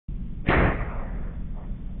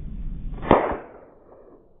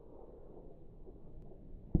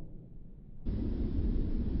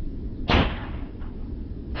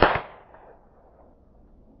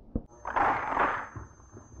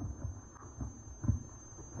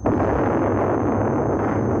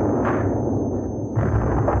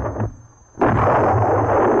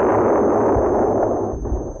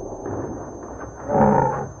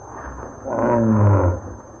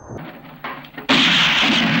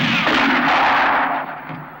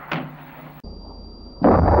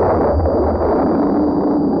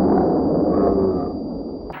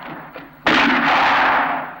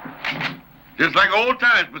just like old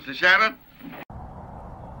times, Mr. Shannon.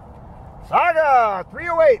 Saga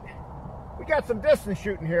 308. We got some distance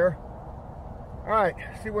shooting here. All right,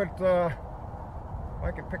 see what if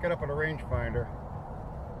I can pick it up on a rangefinder.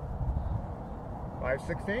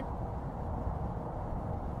 516.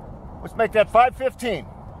 Let's make that 515.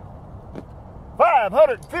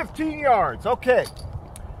 515 yards. Okay.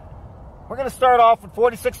 We're going to start off with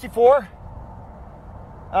 4064.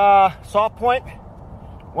 Soft point.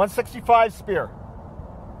 165 spear.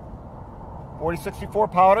 4064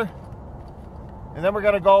 powder. And then we're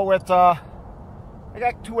going to go with, I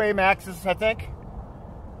got 2 AMAXs, I think.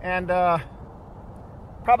 And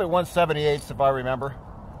probably 178s if I remember.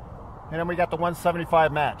 And then we got the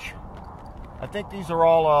 175 match. I think these are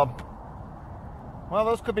all, well,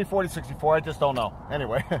 those could be 4064, I just don't know.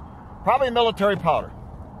 Anyway, probably military powder.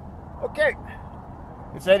 Okay,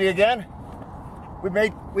 it's Eddie again.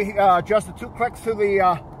 We adjusted 2 clicks to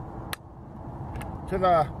the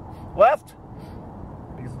left.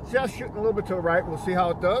 It's just shooting a little bit to the right. We'll see how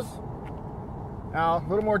it does. Now, a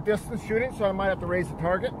little more distance shooting, so I might have to raise the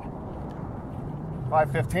target.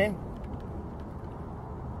 515.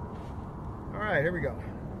 All right, here we go.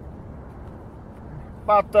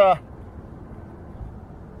 About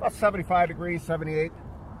 75 degrees, 78.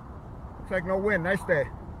 Looks like no wind. Nice day.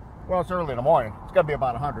 Well, it's early in the morning. It's got to be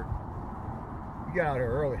about 100. You get out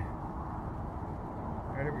here early.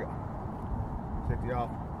 All right, here we go. Safety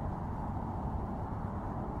off.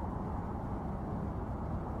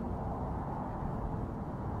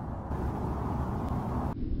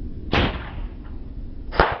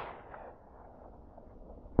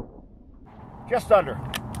 Just under.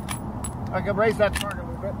 I can raise that target a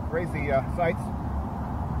little bit, raise the sights.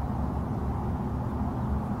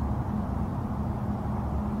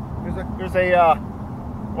 There's a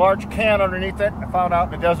large can underneath it I found out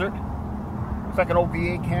in the desert. Looks like an old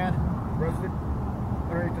V8 can, rusted,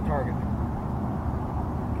 underneath the target.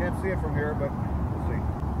 Can't see it from here, but we'll see.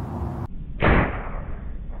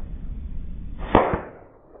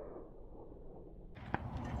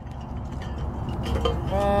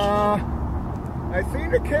 I see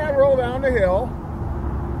the can roll down the hill,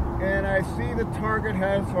 and I see the target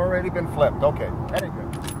has already been flipped. Okay, that ain't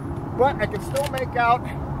good. But I can still make out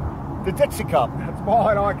the Dixie cup. That's all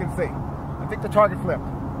I can see. I think the target flipped.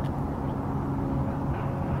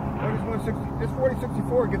 What is 160? This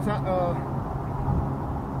 4064 gets out,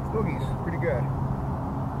 boogies. Pretty good.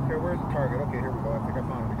 Okay, where's the target? Okay, here we go. I think I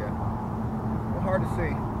found it again. A little hard to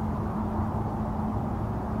see.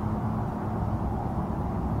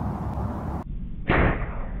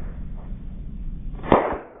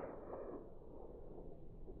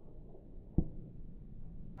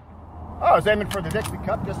 I was aiming for the Dixie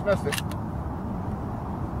cup, just missed it. A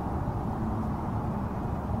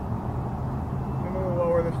little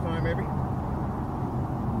lower this time, maybe.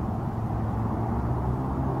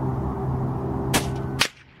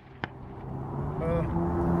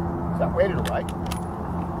 Is that way to the right?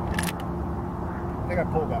 I think I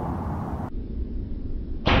pulled that one.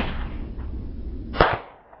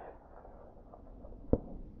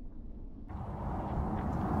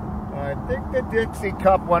 I think the Dixie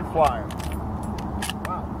cup went flying.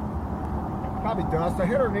 Wow. Probably dust. I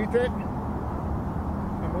hit underneath it.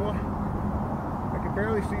 I can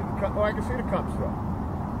barely see the cup. Oh, I can see the cup still.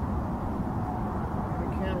 The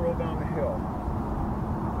can roll down the hill.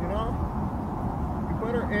 You know, you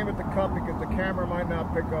better aim at the cup because the camera might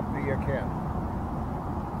not pick up the can.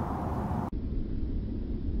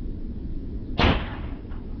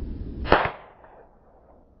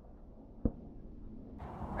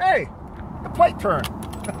 Hey, the plate turned.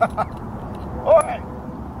 All right,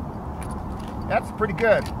 that's pretty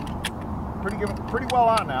good. Pretty well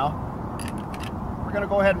on now. We're gonna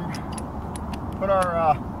go ahead and put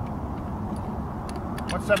our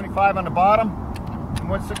 175 on the bottom and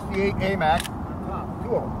 168 AMAX on top.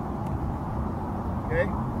 2 of them. Okay.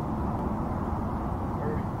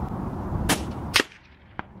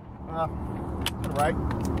 To the right.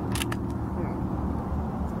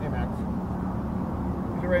 AMAX.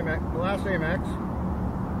 These are AMAX. The last AMAX.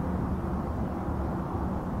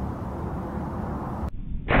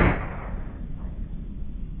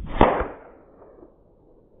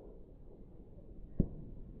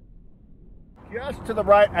 Just to the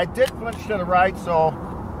right. I did flinch to the right, so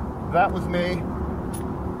that was me.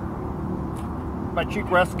 My cheek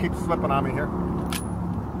rest keeps slipping on me here.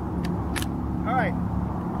 All right,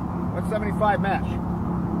 175 match.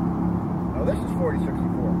 Oh, this is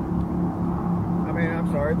 4064. I mean, I'm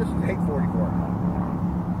sorry, this is 844.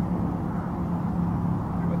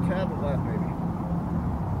 A tad to the left, maybe.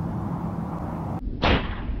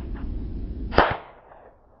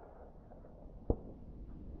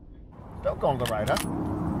 going to the right, huh?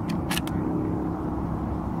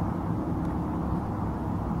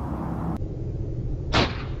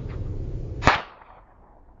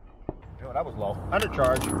 Oh, that was low.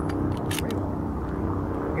 Undercharge. Way low.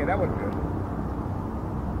 Okay, that wasn't good.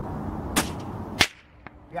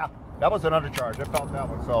 Yeah, that was an undercharge. I felt that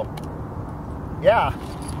one. So, yeah.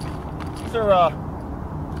 These are,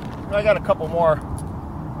 I got a couple more.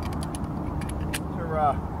 These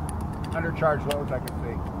are undercharged loads I can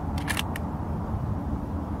see.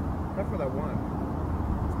 Except for that one.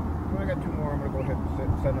 When I got two more, I'm going to go ahead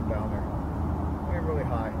and send them down there. They're really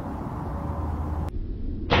high.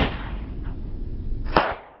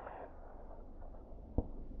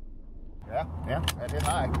 Yeah, that hit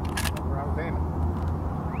high. That's where I was aiming.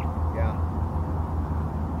 Yeah.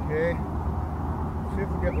 Okay. See if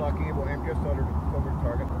we get lucky. We'll aim just over the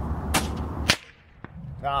target.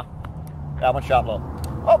 Ah, that one shot low.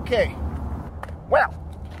 Okay. Well,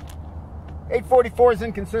 844 is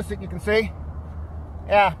inconsistent, you can see.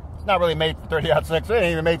 Yeah, it's not really made for 30-06. It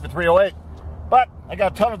ain't even made for 308. But I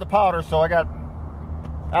got a ton of the powder, so I got,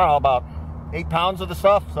 I don't know, about 8 pounds of the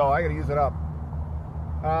stuff, so I gotta use it up.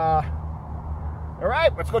 All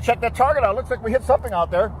right, let's go check that target out. Looks like we hit something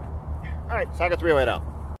out there. All right, so I got 308 out.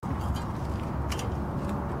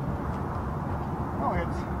 Oh,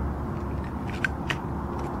 it's...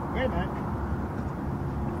 Wait a minute.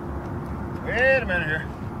 Wait a minute here.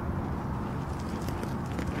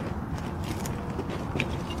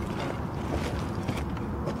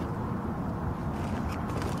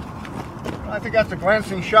 I think that's a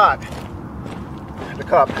glancing shot. The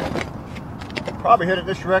cup. Probably hit it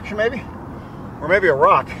this direction, maybe. Or maybe a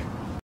rock.